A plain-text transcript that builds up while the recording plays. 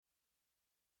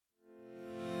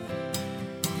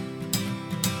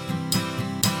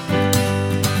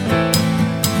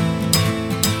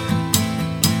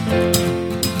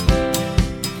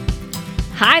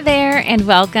and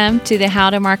welcome to the How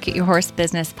to Market Your Horse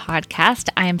Business podcast.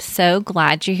 I am so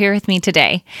glad you're here with me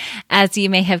today. As you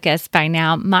may have guessed by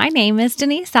now, my name is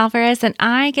Denise Alvarez, and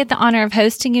I get the honor of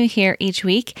hosting you here each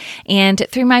week. And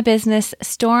through my business,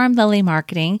 Storm Lily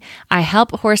Marketing, I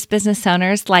help horse business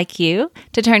owners like you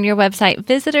to turn your website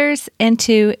visitors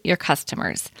into your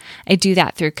customers. I do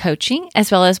that through coaching,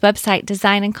 as well as website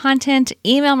design and content,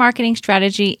 email marketing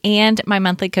strategy, and my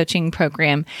monthly coaching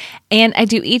program. And I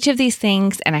do each of these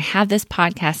things, and I have this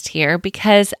podcast here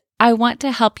because I want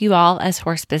to help you all as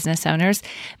horse business owners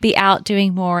be out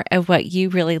doing more of what you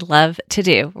really love to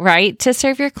do, right? To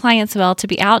serve your clients well, to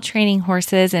be out training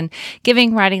horses and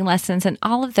giving riding lessons and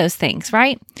all of those things,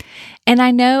 right? And I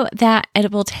know that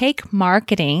it will take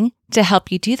marketing to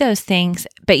help you do those things,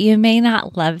 but you may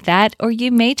not love that, or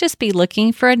you may just be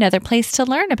looking for another place to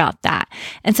learn about that.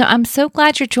 And so I'm so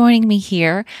glad you're joining me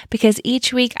here because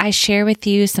each week I share with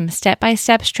you some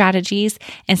step-by-step strategies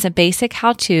and some basic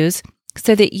how-tos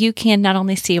so that you can not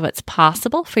only see what's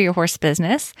possible for your horse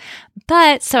business,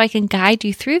 but so I can guide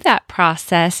you through that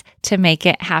process to make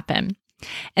it happen.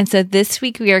 And so this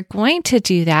week we are going to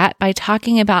do that by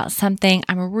talking about something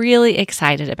I'm really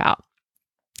excited about.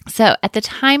 So at the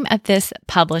time of this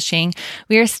publishing,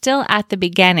 we are still at the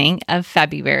beginning of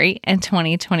February in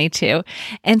 2022.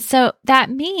 And so that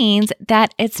means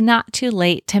that it's not too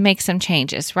late to make some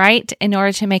changes, right? In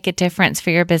order to make a difference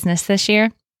for your business this year.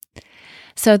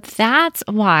 So that's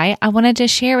why I wanted to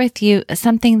share with you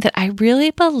something that I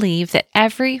really believe that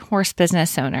every horse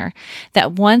business owner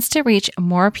that wants to reach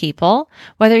more people,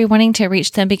 whether you're wanting to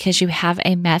reach them because you have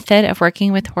a method of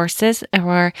working with horses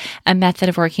or a method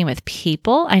of working with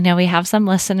people. I know we have some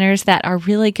listeners that are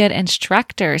really good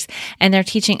instructors and they're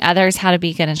teaching others how to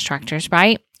be good instructors,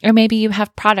 right? Or maybe you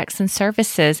have products and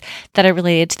services that are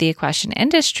related to the equestrian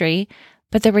industry.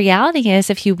 But the reality is,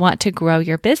 if you want to grow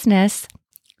your business,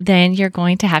 then you're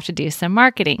going to have to do some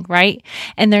marketing, right?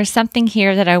 And there's something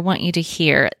here that I want you to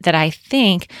hear that I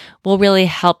think will really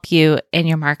help you in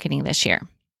your marketing this year.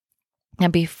 Now,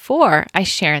 before I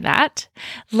share that,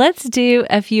 let's do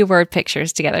a few word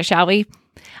pictures together, shall we?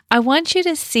 I want you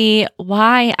to see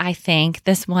why I think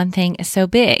this one thing is so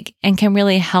big and can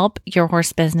really help your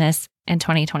horse business in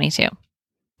 2022.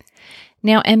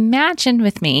 Now, imagine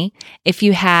with me if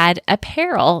you had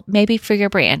apparel, maybe for your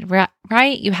brand,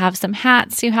 right? You have some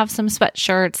hats, you have some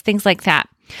sweatshirts, things like that.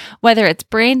 Whether it's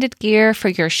branded gear for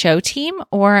your show team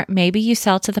or maybe you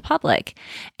sell to the public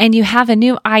and you have a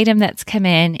new item that's come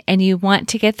in and you want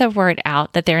to get the word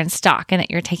out that they're in stock and that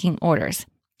you're taking orders.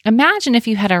 Imagine if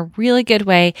you had a really good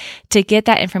way to get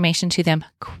that information to them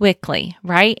quickly,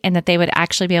 right? And that they would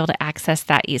actually be able to access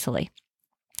that easily.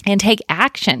 And take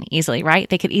action easily, right?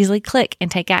 They could easily click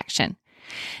and take action.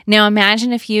 Now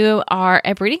imagine if you are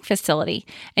a breeding facility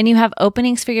and you have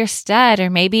openings for your stud,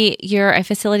 or maybe you're a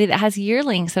facility that has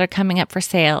yearlings that are coming up for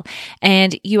sale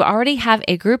and you already have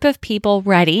a group of people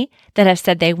ready that have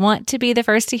said they want to be the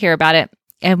first to hear about it.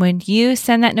 And when you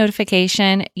send that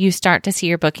notification, you start to see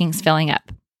your bookings filling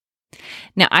up.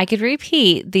 Now, I could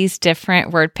repeat these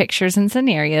different word pictures and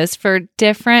scenarios for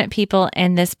different people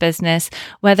in this business,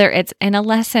 whether it's in a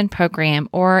lesson program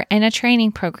or in a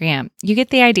training program. You get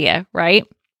the idea, right?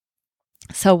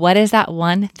 So what is that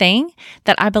one thing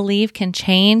that I believe can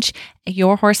change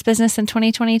your horse business in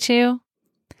 2022?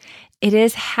 It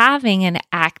is having an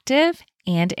active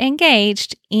and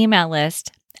engaged email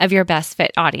list of your best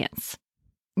fit audience.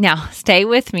 Now, stay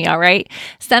with me, all right?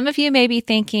 Some of you may be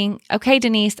thinking, okay,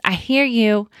 Denise, I hear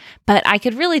you, but I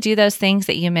could really do those things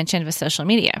that you mentioned with social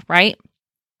media, right?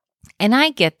 And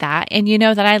I get that. And you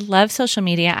know that I love social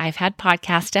media. I've had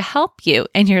podcasts to help you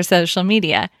in your social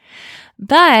media,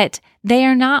 but they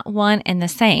are not one and the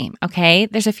same, okay?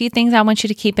 There's a few things I want you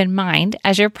to keep in mind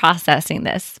as you're processing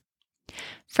this.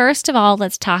 First of all,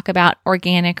 let's talk about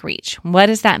organic reach. What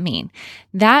does that mean?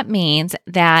 That means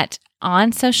that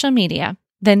on social media,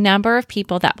 the number of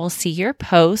people that will see your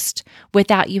post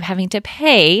without you having to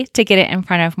pay to get it in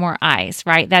front of more eyes,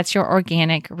 right? That's your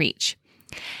organic reach.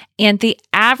 And the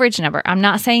average number, I'm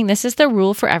not saying this is the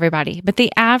rule for everybody, but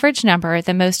the average number,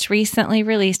 the most recently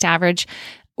released average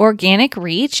organic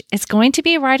reach is going to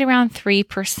be right around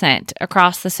 3%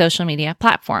 across the social media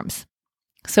platforms.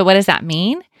 So what does that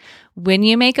mean? When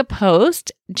you make a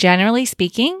post, generally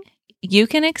speaking, you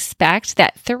can expect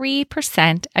that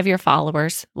 3% of your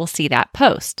followers will see that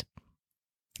post.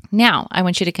 Now, I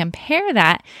want you to compare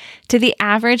that to the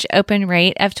average open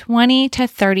rate of 20 to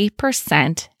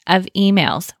 30% of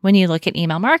emails when you look at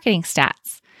email marketing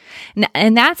stats.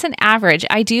 And that's an average.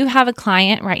 I do have a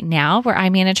client right now where I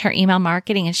manage her email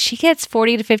marketing, and she gets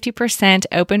 40 to 50%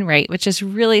 open rate, which is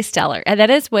really stellar. And that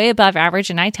is way above average.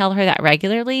 And I tell her that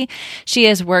regularly. She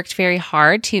has worked very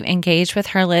hard to engage with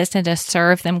her list and to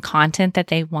serve them content that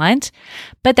they want.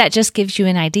 But that just gives you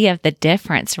an idea of the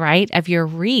difference, right? Of your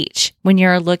reach when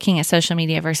you're looking at social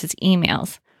media versus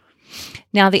emails.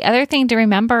 Now, the other thing to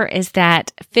remember is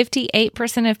that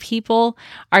 58% of people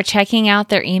are checking out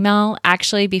their email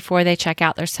actually before they check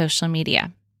out their social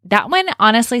media. That one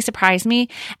honestly surprised me.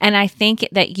 And I think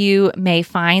that you may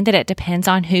find that it depends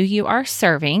on who you are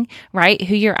serving, right?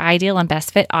 Who your ideal and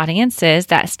best fit audience is.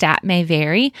 That stat may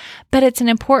vary, but it's an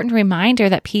important reminder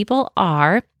that people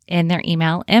are in their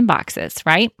email inboxes,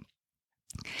 right?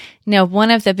 Now, one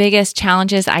of the biggest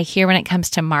challenges I hear when it comes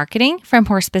to marketing from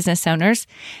horse business owners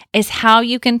is how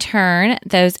you can turn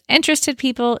those interested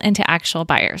people into actual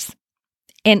buyers.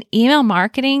 And email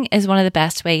marketing is one of the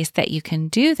best ways that you can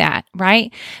do that,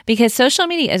 right? Because social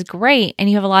media is great and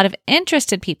you have a lot of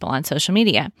interested people on social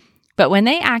media. But when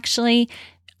they actually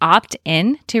opt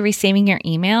in to receiving your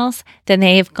emails, then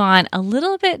they've gone a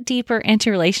little bit deeper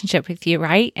into relationship with you,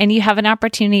 right? And you have an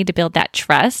opportunity to build that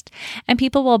trust, and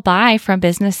people will buy from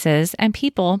businesses and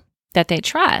people that they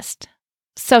trust.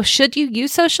 So should you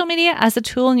use social media as a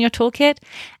tool in your toolkit?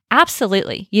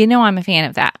 Absolutely. You know I'm a fan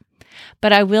of that.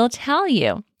 But I will tell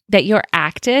you that your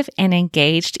active and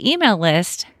engaged email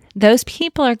list, those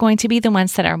people are going to be the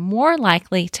ones that are more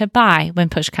likely to buy when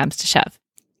push comes to shove.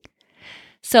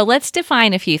 So let's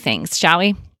define a few things, shall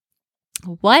we?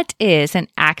 What is an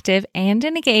active and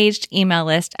an engaged email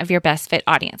list of your best fit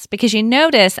audience? Because you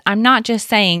notice I'm not just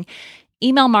saying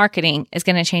email marketing is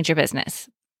going to change your business,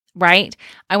 right?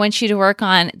 I want you to work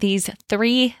on these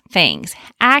 3 things.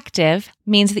 Active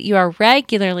means that you are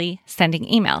regularly sending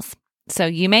emails. So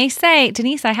you may say,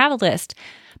 Denise, I have a list,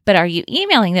 but are you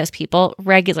emailing those people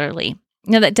regularly?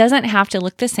 Now, that doesn't have to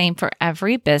look the same for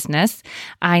every business.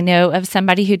 I know of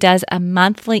somebody who does a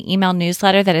monthly email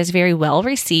newsletter that is very well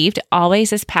received,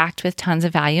 always is packed with tons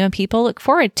of value, and people look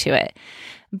forward to it.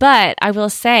 But I will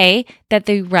say that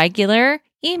the regular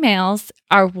emails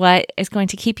are what is going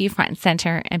to keep you front and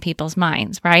center in people's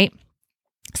minds, right?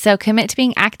 So commit to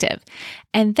being active.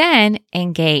 And then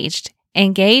engaged.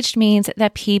 Engaged means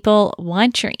that people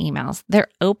want your emails. They're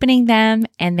opening them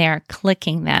and they're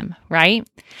clicking them, right?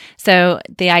 So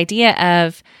the idea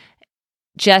of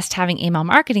just having email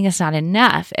marketing is not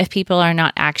enough if people are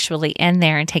not actually in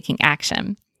there and taking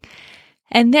action.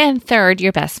 And then third,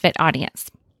 your best fit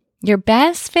audience. Your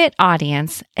best fit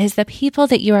audience is the people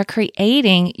that you are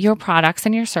creating your products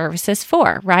and your services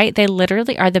for, right? They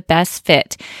literally are the best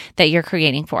fit that you're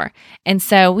creating for. And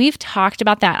so we've talked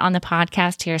about that on the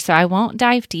podcast here, so I won't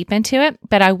dive deep into it,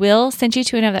 but I will send you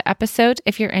to another episode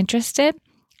if you're interested.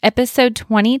 Episode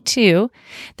 22,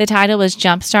 the title was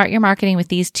Jumpstart Your Marketing with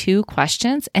these 2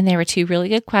 questions. And they were 2 really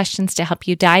good questions to help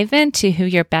you dive into who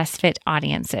your best fit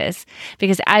audience is.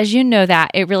 Because as you know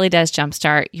that, it really does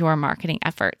jumpstart your marketing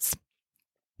efforts.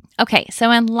 Okay,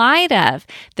 so in light of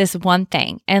this one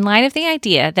thing, in light of the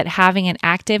idea that having an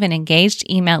active and engaged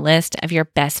email list of your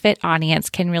best fit audience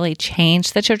can really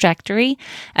change the trajectory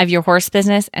of your horse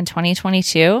business in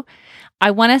 2022, I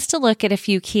want us to look at a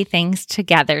few key things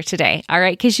together today, all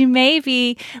right? Because you may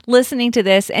be listening to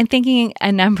this and thinking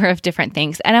a number of different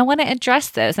things, and I want to address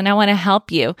those and I want to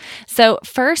help you. So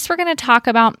first, we're going to talk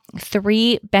about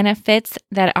 3 benefits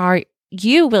that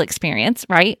you will experience,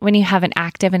 right, when you have an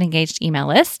active and engaged email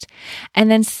list. And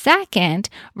then second,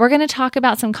 we're going to talk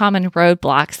about some common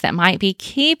roadblocks that might be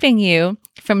keeping you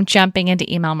from jumping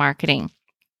into email marketing.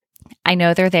 I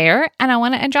know they're there, and I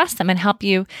want to address them and help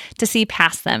you to see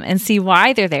past them and see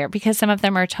why they're there, because some of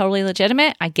them are totally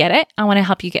legitimate. I get it. I want to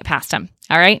help you get past them.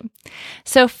 All right.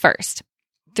 So first,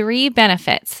 3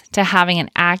 benefits to having an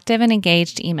active and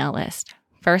engaged email list.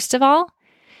 First of all,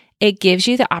 it gives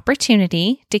you the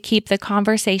opportunity to keep the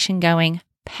conversation going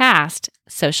past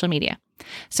social media.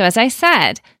 So as I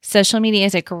said, social media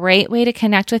is a great way to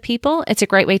connect with people. It's a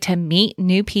great way to meet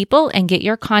new people and get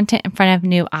your content in front of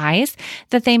new eyes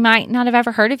that they might not have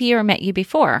ever heard of you or met you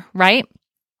before, right?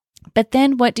 But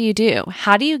then what do you do?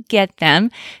 How do you get them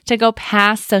to go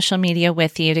past social media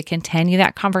with you to continue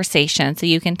that conversation so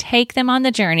you can take them on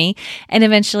the journey and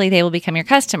eventually they will become your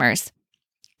customers?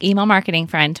 Email marketing,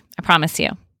 friend, I promise you.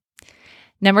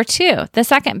 Number 2, the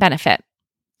second benefit.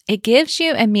 It gives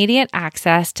you immediate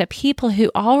access to people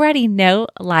who already know,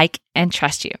 like, and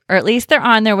trust you, or at least they're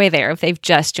on their way there if they've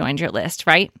just joined your list,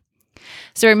 right?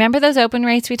 So remember those open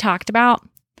rates we talked about?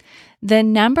 The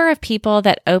number of people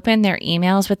that open their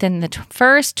emails within the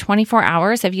first 24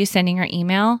 hours of you sending your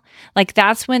email, like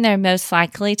that's when they're most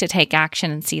likely to take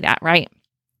action and see that, right?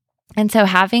 And so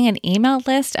having an email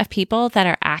list of people that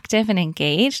are active and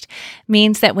engaged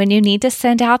means that when you need to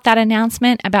send out that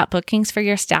announcement about bookings for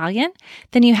your stallion,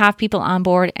 then you have people on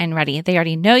board and ready. They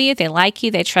already know you, they like you,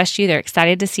 they trust you, they're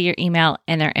excited to see your email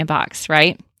in their inbox,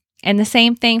 right? And the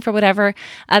same thing for whatever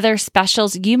other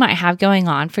specials you might have going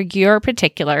on for your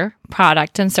particular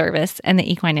product and service in the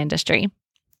equine industry.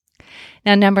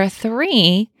 Now, number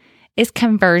 3 is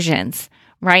conversions.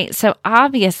 Right? So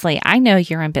obviously, I know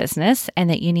you're in business and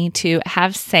that you need to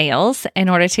have sales in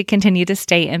order to continue to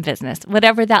stay in business,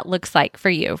 whatever that looks like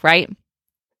for you, right?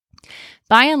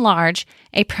 By and large,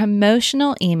 a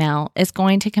promotional email is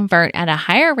going to convert at a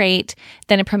higher rate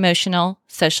than a promotional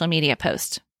social media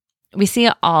post. We see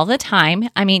it all the time.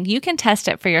 I mean, you can test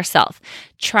it for yourself.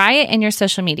 Try it in your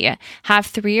social media. Have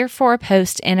 3 or 4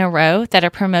 posts in a row that are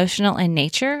promotional in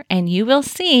nature, and you will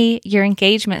see your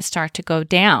engagement start to go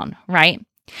down, right?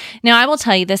 Now, I will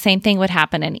tell you the same thing would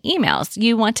happen in emails.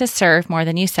 You want to serve more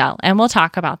than you sell, and we'll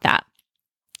talk about that.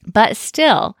 But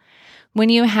still, when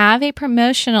you have a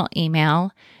promotional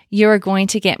email, you're going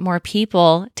to get more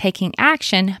people taking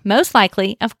action. Most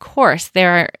likely, of course,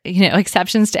 there are,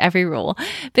 exceptions to every rule,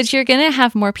 but you're going to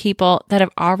have more people that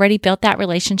have already built that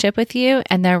relationship with you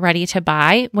and they're ready to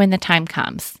buy when the time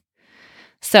comes.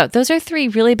 So those are 3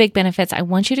 really big benefits I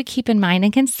want you to keep in mind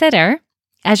and consider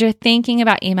as you're thinking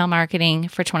about email marketing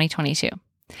for 2022.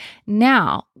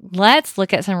 Now, let's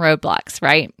look at some roadblocks,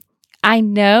 right? I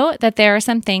know that there are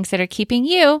some things that are keeping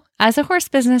you as a horse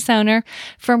business owner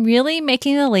from really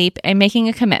making the leap and making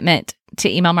a commitment to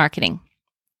email marketing.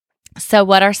 So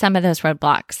what are some of those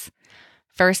roadblocks?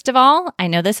 First of all, I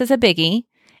know this is a biggie.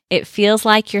 It feels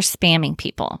like you're spamming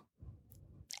people.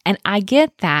 And I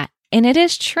get that. And it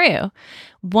is true.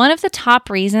 One of the top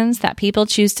reasons that people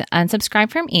choose to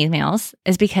unsubscribe from emails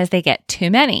is because they get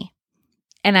too many.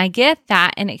 And I get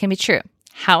that, and it can be true.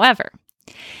 However,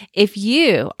 if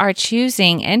you are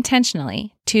choosing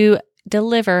intentionally to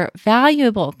deliver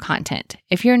valuable content,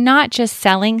 if you're not just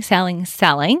selling,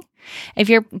 if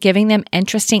you're giving them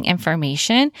interesting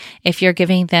information, if you're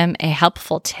giving them a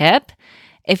helpful tip,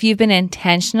 if you've been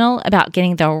intentional about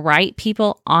getting the right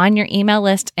people on your email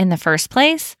list in the first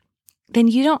place, then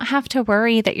you don't have to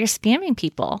worry that you're spamming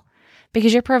people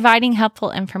because you're providing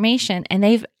helpful information and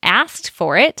they've asked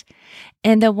for it.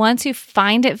 And the ones who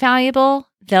find it valuable,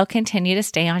 they'll continue to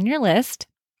stay on your list.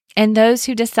 And those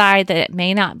who decide that it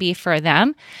may not be for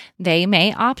them, they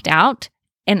may opt out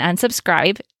and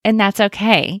unsubscribe. And that's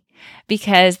okay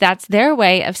because that's their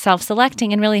way of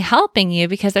self-selecting and really helping you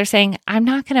because they're saying, I'm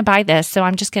not going to buy this, so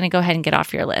I'm just going to go ahead and get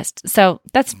off your list. So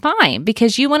that's fine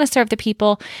because you want to serve the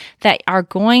people that are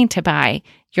going to buy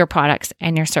your products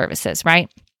and your services,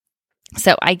 right?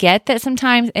 So I get that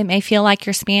sometimes it may feel like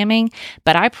you're spamming,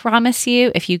 but I promise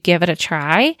you, if you give it a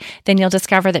try, then you'll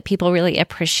discover that people really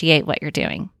appreciate what you're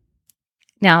doing.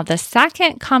 Now, the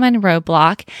second common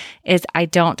roadblock is I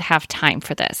don't have time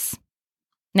for this.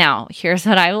 Now, here's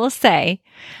what I will say.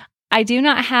 I do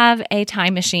not have a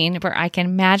time machine where I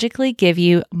can magically give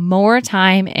you more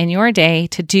time in your day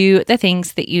to do the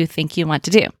things that you think you want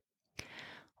to do.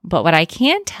 But what I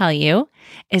can tell you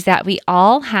is that we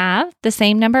all have the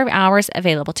same number of hours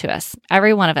available to us,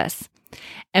 every one of us.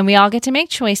 And we all get to make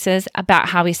choices about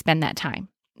how we spend that time.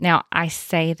 Now, I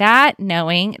say that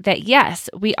knowing that, yes,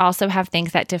 we also have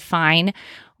things that define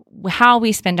how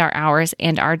we spend our hours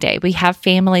and our day. We have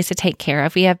families to take care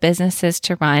of. We have businesses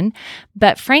to run.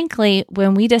 But frankly,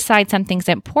 when we decide something's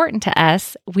important to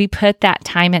us, we put that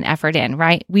time and effort in,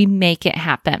 right? We make it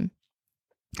happen.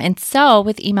 And so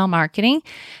with email marketing,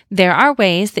 there are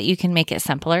ways that you can make it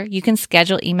simpler. You can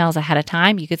schedule emails ahead of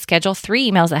time. You could schedule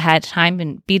 3 emails ahead of time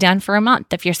and be done for a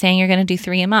month if you're saying you're going to do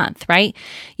 3 a month, right?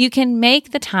 You can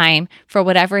make the time for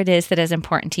whatever it is that is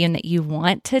important to you and that you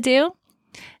want to do.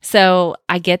 So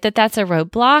I get that that's a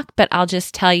roadblock, but I'll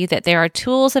just tell you that there are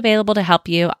tools available to help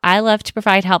you. I love to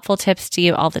provide helpful tips to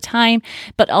you all the time,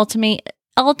 but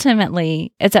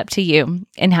ultimately it's up to you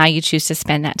and how you choose to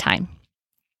spend that time.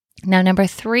 Now, number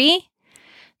 3,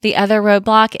 the other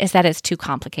roadblock is that it's too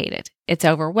complicated. It's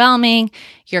overwhelming.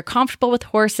 You're comfortable with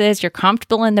horses. You're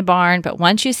comfortable in the barn. But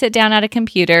once you sit down at a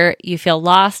computer, you feel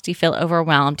lost. You feel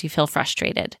overwhelmed. You feel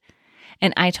frustrated.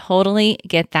 And I totally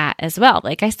get that as well.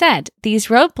 Like I said, these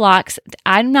roadblocks,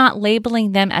 I'm not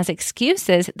labeling them as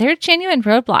excuses. They're genuine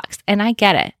roadblocks, and I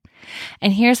get it.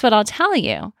 And here's what I'll tell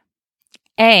you.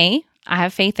 A, I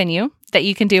have faith in you that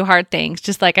you can do hard things,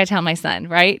 just like I tell my son,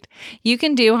 right? You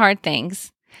can do hard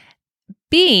things.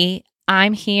 B,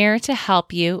 I'm here to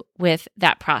help you with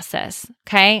that process.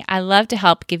 Okay. I love to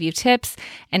help give you tips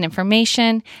and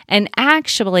information. And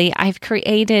actually, I've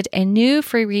created a new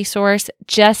free resource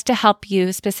just to help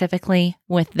you specifically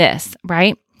with this,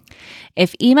 right?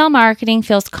 If email marketing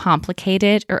feels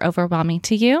complicated or overwhelming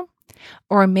to you,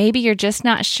 or maybe you're just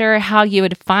not sure how you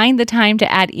would find the time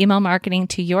to add email marketing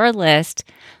to your list,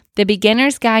 the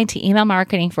Beginner's Guide to Email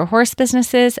Marketing for Horse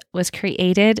Businesses was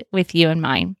created with you in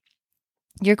mind.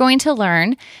 You're going to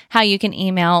learn how you can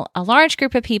email a large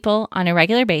group of people on a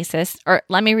regular basis, or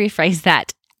let me rephrase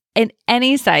that, in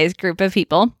any size group of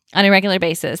people on a regular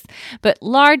basis, but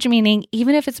large meaning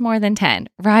even if it's more than 10,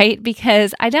 right?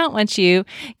 Because I don't want you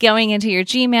going into your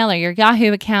Gmail or your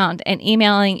Yahoo account and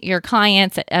emailing your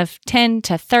clients of 10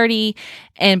 to 30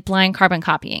 and blind carbon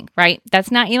copying, right?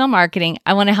 That's not email marketing.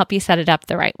 I want to help you set it up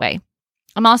the right way.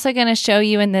 I'm also going to show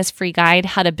you in this free guide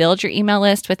how to build your email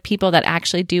list with people that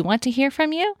actually do want to hear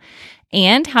from you,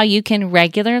 and how you can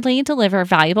regularly deliver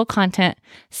valuable content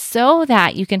so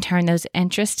that you can turn those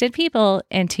interested people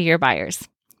into your buyers.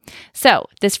 So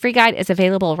this free guide is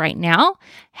available right now.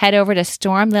 Head over to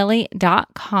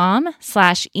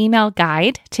stormlily.com/email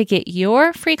guide to get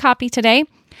your free copy today.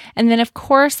 And then, of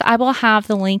course, I will have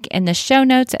the link in the show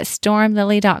notes at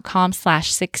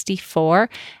stormlily.com/64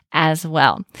 as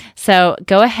well. So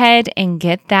go ahead and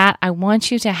get that. I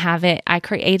want you to have it. I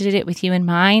created it with you in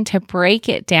mind to break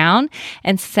it down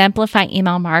and simplify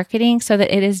email marketing so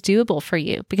that it is doable for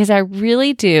you, because I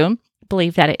really do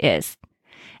believe that it is.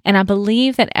 And I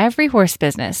believe that every horse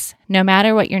business, no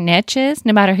matter what your niche is,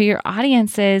 no matter who your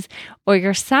audience is or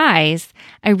your size,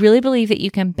 I really believe that you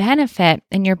can benefit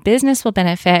and your business will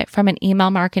benefit from an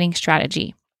email marketing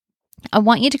strategy. I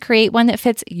want you to create one that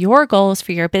fits your goals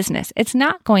for your business. It's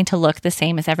not going to look the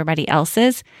same as everybody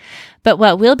else's, but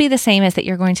what will be the same is that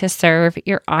you're going to serve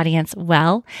your audience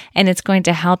well, and it's going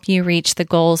to help you reach the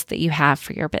goals that you have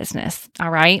for your business. All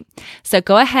right. So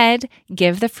go ahead,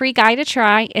 give the free guide a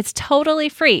try. It's totally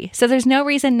free. So there's no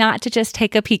reason not to just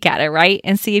take a peek at it, right?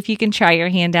 And see if you can try your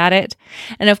hand at it.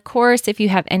 And of course, if you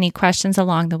have any questions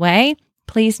along the way,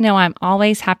 please know I'm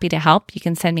always happy to help. You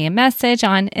can send me a message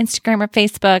on Instagram or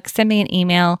Facebook, send me an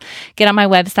email, get on my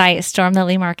website,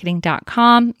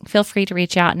 stormlilymarketing.com. Feel free to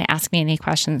reach out and ask me any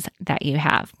questions that you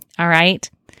have. All right.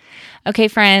 Okay,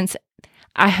 friends,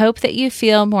 I hope that you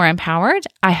feel more empowered.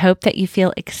 I hope that you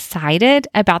feel excited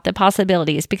about the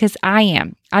possibilities, because I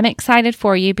am. I'm excited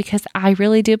for you because I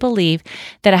really do believe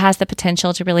that it has the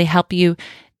potential to really help you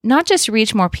not just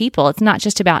reach more people. It's not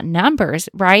just about numbers,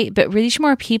 right? But reach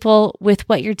more people with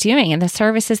what you're doing and the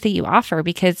services that you offer,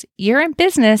 because you're in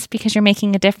business because you're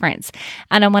making a difference.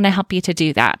 And I want to help you to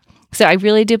do that. So I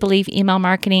really do believe email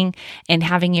marketing and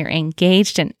having your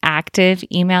engaged and active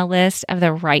email list of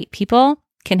the right people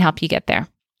can help you get there.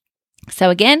 So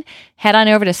again, head on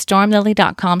over to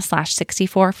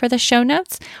stormlily.com/64 for the show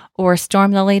notes, or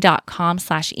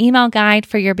stormlily.com/email guide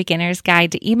for your beginner's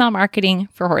guide to email marketing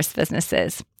for horse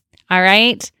businesses. All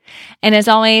right. And as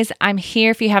always, I'm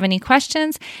here if you have any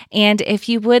questions. And if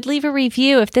you would leave a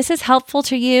review, if this is helpful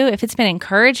to you, if it's been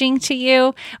encouraging to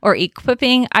you or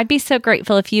equipping, I'd be so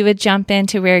grateful if you would jump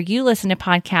into where you listen to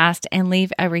podcasts and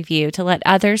leave a review to let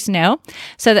others know,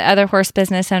 so that other horse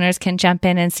business owners can jump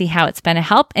in and see how it's been a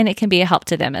help, and it can be a help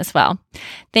to them as well.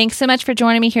 Thanks so much for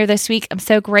joining me here this week. I'm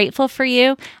so grateful for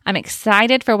you. I'm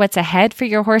excited for what's ahead for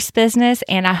your horse business,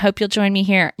 and I hope you'll join me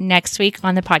here next week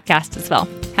on the podcast as well.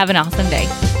 Have an awesome day.